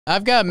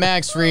I've got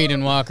Max Fried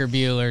and Walker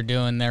Buehler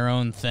doing their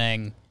own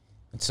thing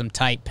with some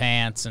tight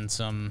pants and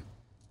some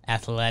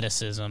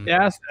athleticism.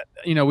 Yeah,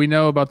 we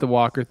know about the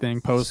Walker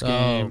thing post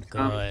game. So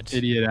good.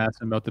 Idiot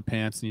asked him about the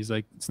pants, and he's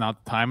like, "It's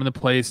not the time and the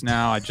place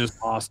now. I just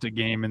lost a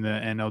game in the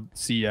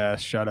NLCS.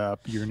 Shut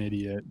up. You're an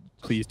idiot.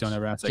 Please don't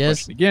ever ask that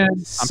question again."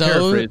 I'm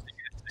paraphrasing.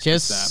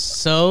 Just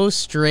so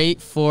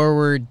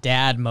straightforward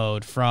dad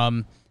mode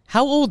from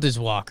how old is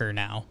Walker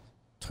now?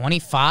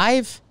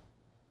 25?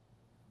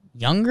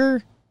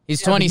 Younger?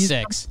 He's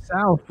 26. He's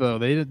South though.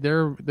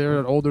 They're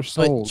an older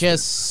soul. But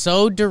just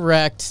so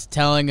direct,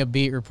 telling a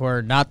beat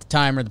reporter not the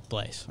time or the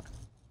place.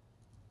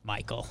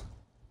 Michael.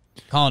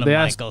 Calling him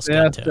Michael's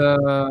good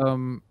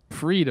too.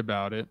 Fried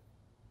about it.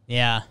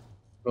 Yeah.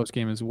 Post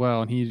game as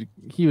well, and he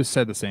was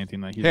said the same thing.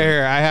 Like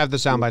here, I have the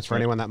sound bites for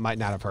anyone that might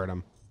not have heard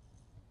him.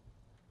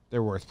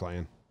 They're worth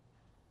playing.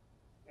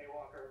 Hey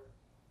Walker.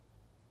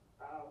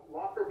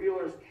 Walker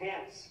Buehler's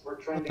pants were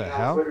trending on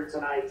hell? Twitter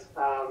tonight.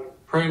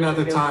 Probably not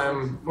the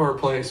time or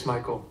place,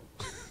 Michael.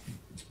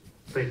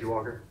 Thank you,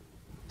 Walker.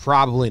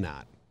 Probably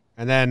not.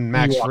 And then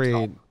Max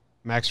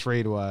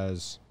Fried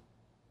was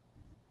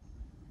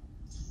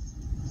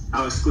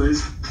Alex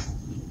Gliz.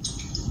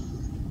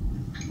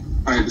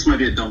 All right, this might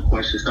be a dumb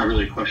question. It's not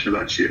really a question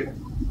about you.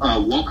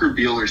 Walker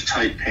Buehler's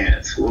tight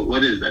pants.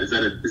 What is that? Is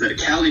that a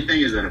Cali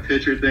thing? Is that a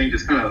pitcher thing?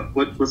 Just kind of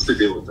what's the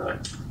deal with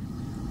that?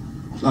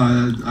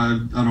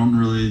 I don't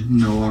really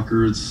know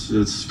Walker.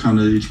 It's kind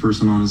of each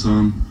person on his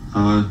own.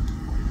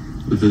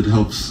 If it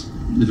helps,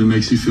 if it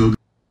makes you feel good.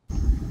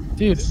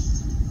 Dude,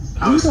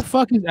 who the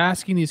fuck is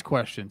asking these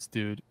questions,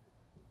 dude?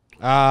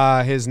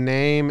 His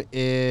name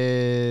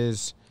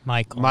is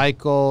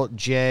Michael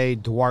J.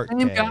 Duarte.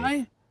 Same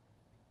guy?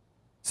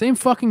 Same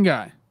fucking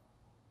guy.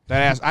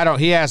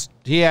 He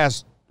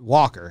asked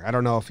Walker. I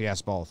don't know if he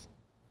asked both.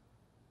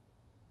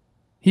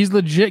 He's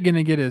legit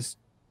gonna get his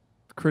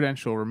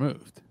credential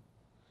removed.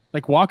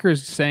 Like Walker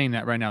is saying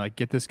that right now. Like,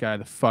 get this guy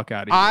the fuck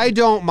out of here. I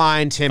don't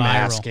mind him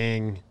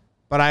asking,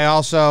 but I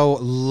also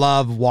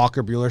love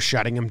Walker Buehler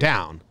shutting him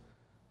down.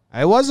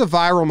 It was a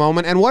viral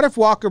moment. And what if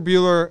Walker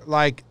Buehler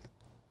like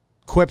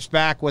quips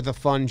back with a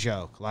fun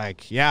joke?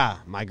 Like, yeah,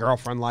 my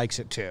girlfriend likes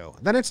it too.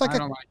 Then it's like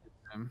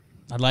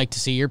I'd like to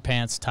see your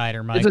pants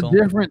tighter, Michael.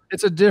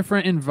 It's a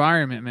different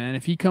environment, man.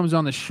 If he comes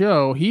on the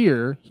show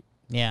here,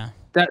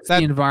 that's the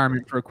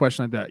environment for a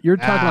question like that. You're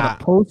talking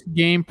about a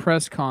post-game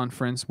press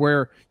conference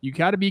where you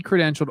got to be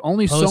credentialed.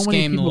 Only so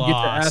many people get to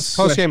ask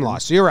post-game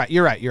loss. You're right.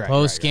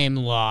 Post-game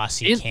loss.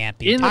 He can't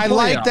be. I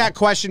like that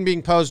question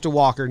being posed to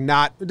Walker.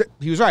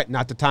 He was right.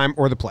 Not the time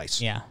or the place.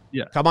 Yeah.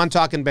 Come on,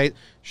 talking base.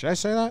 Should I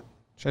say that?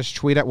 Should I just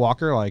tweet at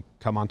Walker like,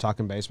 "Come on,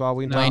 talking baseball"?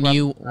 When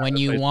you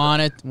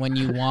want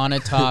to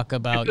talk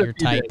about your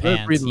tight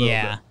pants,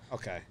 yeah.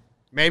 Okay.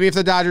 Maybe if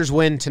the Dodgers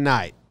win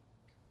tonight.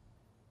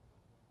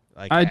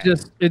 Like,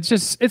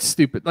 it's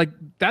stupid. Like,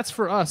 that's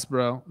for us,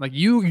 bro. Like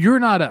you're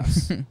not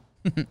us.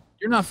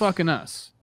 You're not fucking us.